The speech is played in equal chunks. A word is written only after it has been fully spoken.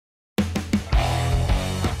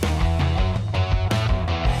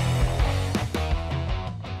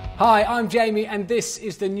Hi, I'm Jamie and this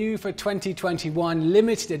is the new for 2021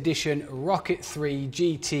 limited edition Rocket 3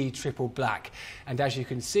 GT Triple Black. And as you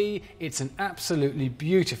can see, it's an absolutely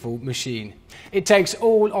beautiful machine. It takes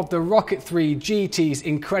all of the Rocket 3 GT's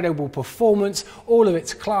incredible performance, all of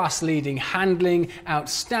its class-leading handling,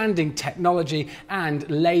 outstanding technology and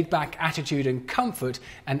laid-back attitude and comfort,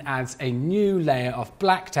 and adds a new layer of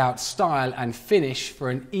blacked-out style and finish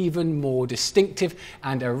for an even more distinctive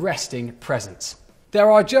and arresting presence. There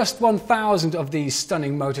are just 1,000 of these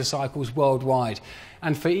stunning motorcycles worldwide,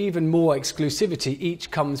 and for even more exclusivity, each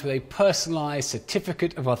comes with a personalised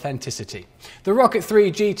certificate of authenticity. The Rocket 3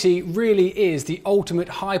 GT really is the ultimate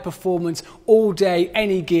high-performance, all-day,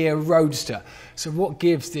 any-gear roadster. So what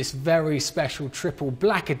gives this very special Triple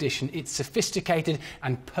Black edition its sophisticated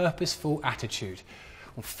and purposeful attitude?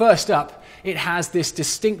 Well, first up, it has this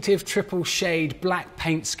distinctive triple shade black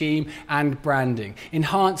paint scheme and branding,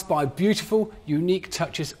 enhanced by beautiful, unique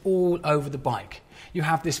touches all over the bike. You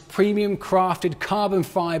have this premium crafted carbon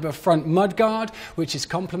fibre front mudguard, which is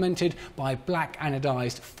complemented by black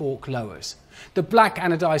anodised fork lowers. The black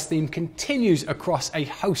anodised theme continues across a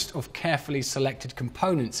host of carefully selected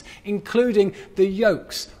components, including the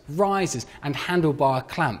yokes, risers and handlebar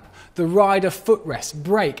clamp, the rider footrest,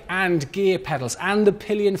 brake and gear pedals, and the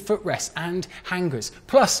pillion footrest and hangers,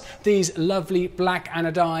 plus these lovely black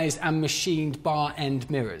anodised and machined bar end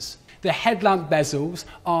mirrors. The headlamp bezels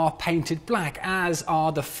are painted black, as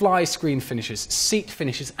are the fly screen finishes, seat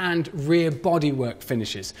finishes and rear bodywork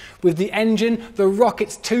finishes. With the engine, the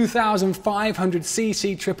Rocket's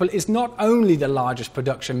 2,500cc Triple is not only the largest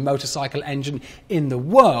production motorcycle engine in the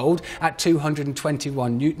world at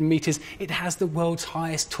 221 Newton meters, it has the world's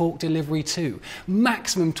highest torque delivery too.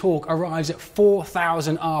 Maximum torque arrives at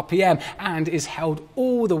 4,000 RPM and is held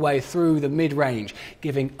all the way through the mid-range,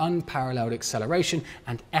 giving unparalleled acceleration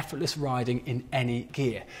and effortless riding in any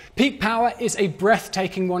gear. Peak power is a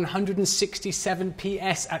breathtaking 167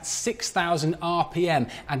 PS at 6,000 RPM,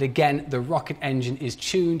 and again the Rocket engine is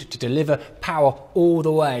tuned to deliver power all the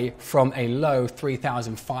way from a low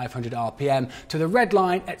 3,500 RPM to the red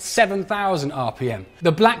line at 7,000 RPM.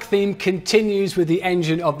 The black theme continues with the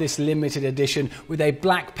engine of this limited edition, with a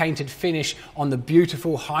black painted finish on the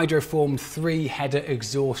beautiful hydroformed 3-header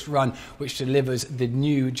exhaust run, which delivers the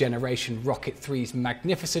new generation Rocket 3's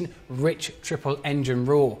magnificent rich triple engine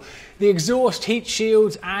roar. The exhaust heat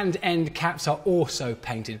shields and end caps are also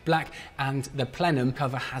painted black, and the plenum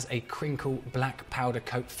cover has a crinkle black powder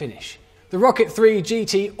coat finish. The Rocket 3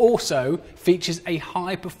 GT also features a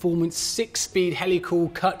high-performance 6-speed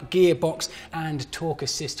helicool cut gearbox and torque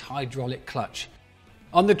assist hydraulic clutch.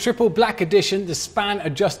 On the Triple Black edition, the span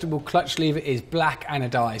adjustable clutch lever is black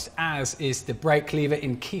anodised, as is the brake lever,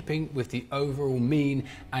 in keeping with the overall mean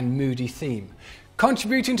and moody theme.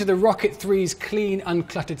 Contributing to the Rocket 3's clean,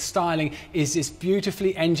 uncluttered styling is this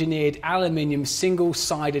beautifully engineered aluminium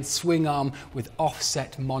single-sided swing arm with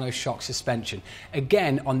offset monoshock suspension.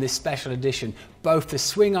 Again, on this special edition, both the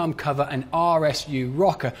swing arm cover and RSU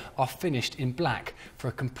rocker are finished in black for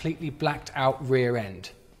a completely blacked out rear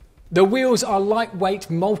end. The wheels are lightweight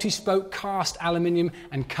multi-spoke cast aluminium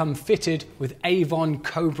and come fitted with Avon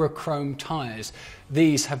Cobra Chrome tyres.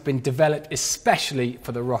 These have been developed especially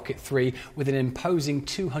for the Rocket 3 with an imposing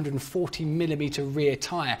 240mm rear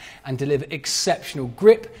tyre and deliver exceptional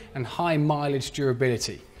grip and high mileage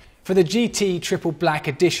durability. For the GT Triple Black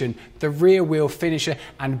edition, the rear wheel finisher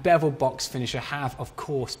and bevel box finisher have of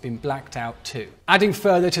course been blacked out too. Adding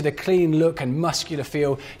further to the clean look and muscular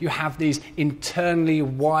feel, you have these internally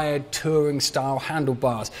wired touring style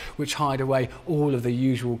handlebars which hide away all of the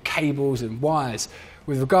usual cables and wires.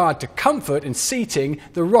 With regard to comfort and seating,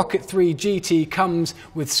 the Rocket 3 GT comes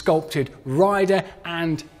with sculpted rider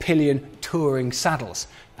and pillion touring saddles.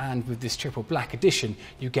 And with this Triple Black edition,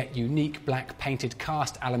 you get unique black painted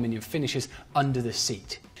cast aluminium finishes under the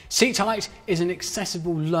seat. Seat height is an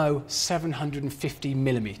accessible low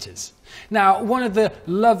 750mm. Now, one of the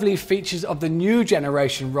lovely features of the new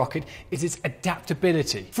generation Rocket is its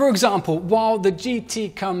adaptability. For example, while the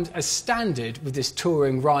GT comes as standard with this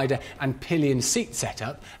touring rider and pillion seat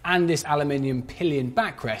setup and this aluminium pillion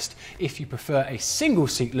backrest, if you prefer a single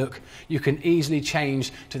seat look, you can easily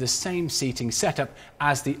change to the same seating setup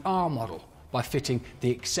as the R model by fitting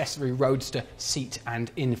the accessory Roadster seat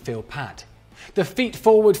and infill pad. The feet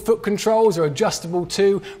forward foot controls are adjustable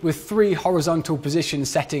too, with 3 horizontal position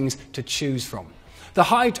settings to choose from. The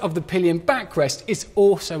height of the pillion backrest is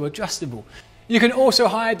also adjustable. You can also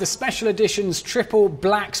hide the special edition's Triple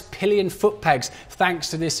Black's pillion foot pegs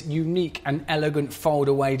thanks to this unique and elegant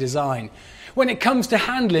fold-away design. When it comes to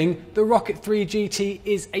handling, the Rocket 3 GT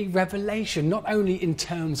is a revelation, not only in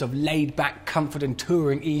terms of laid-back comfort and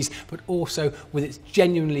touring ease, but also with its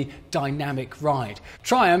genuinely dynamic ride.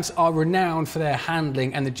 Triumphs are renowned for their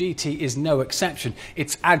handling, and the GT is no exception.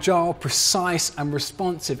 It's agile, precise and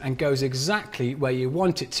responsive, and goes exactly where you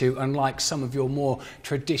want it to, unlike some of your more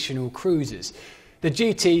traditional cruisers. The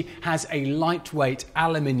GT has a lightweight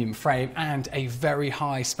aluminium frame and a very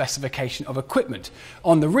high specification of equipment.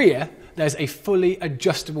 On the rear, there's a fully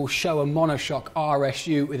adjustable Showa monoshock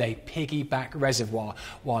RSU with a piggyback reservoir,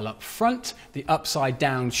 while up front, the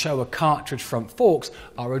upside-down Showa cartridge front forks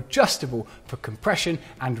are adjustable for compression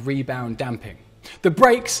and rebound damping. The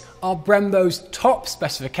brakes are Brembo's top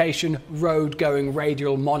specification road-going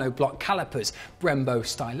radial monoblock calipers, Brembo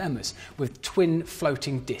Stylemas, with twin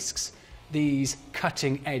floating discs. These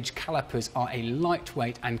cutting-edge calipers are a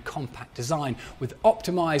lightweight and compact design with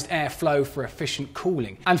optimized airflow for efficient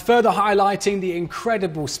cooling. And further highlighting the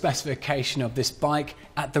incredible specification of this bike,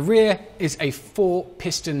 at the rear is a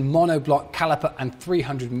 4-piston monoblock caliper and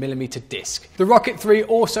 300mm disc. The Rocket 3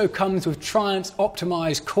 also comes with Triumph's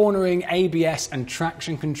optimized cornering, ABS and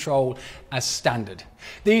traction control as standard.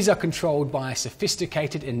 These are controlled by a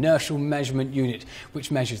sophisticated inertial measurement unit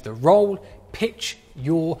which measures the roll, pitch,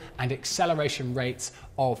 yaw and acceleration rates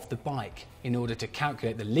of the bike in order to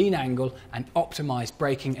calculate the lean angle and optimize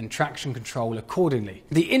braking and traction control accordingly.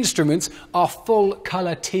 The instruments are full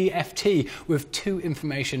color TFT with 2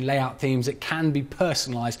 information layout themes that can be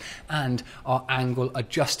personalized and are angle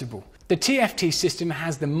adjustable. The TFT system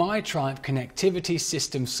has the MyTriumph connectivity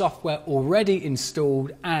system software already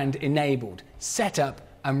installed and enabled, set up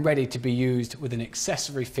and ready to be used with an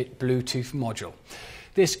accessory fit Bluetooth module.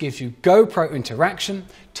 This gives you GoPro interaction,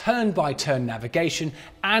 turn-by-turn navigation,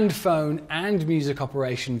 and phone and music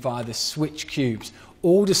operation via the switch cubes,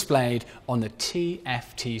 all displayed on the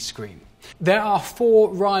TFT screen. There are 4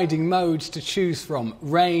 riding modes to choose from: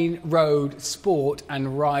 rain, road, sport,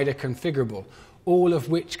 and rider configurable, all of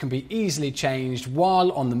which can be easily changed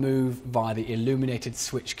while on the move via the illuminated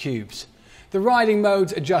switch cubes. The riding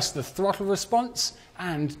modes adjust the throttle response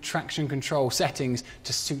and traction control settings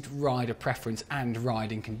to suit rider preference and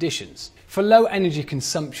riding conditions. For low energy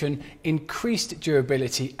consumption, increased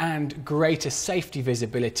durability and greater safety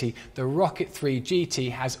visibility, the Rocket 3 GT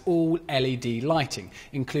has all LED lighting,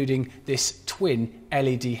 including this twin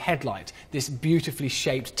LED headlight, this beautifully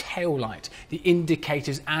shaped tail light, the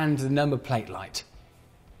indicators and the number plate light.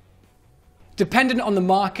 Dependent on the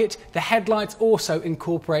market, the headlights also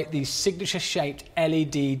incorporate these signature-shaped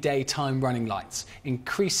LED daytime running lights,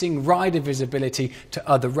 increasing rider visibility to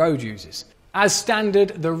other road users. As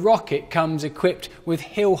standard, the Rocket comes equipped with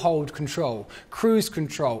hill hold control, cruise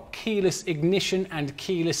control, keyless ignition and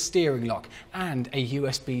keyless steering lock, and a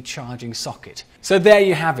USB charging socket. So there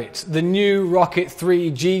you have it, the new Rocket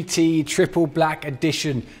 3 GT Triple Black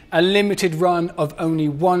Edition, a limited run of only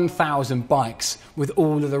 1,000 bikes, with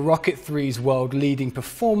all of the Rocket 3's world-leading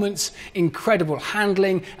performance, incredible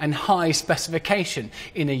handling and high specification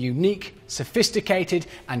in a unique, sophisticated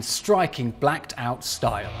and striking blacked-out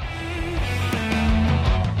style.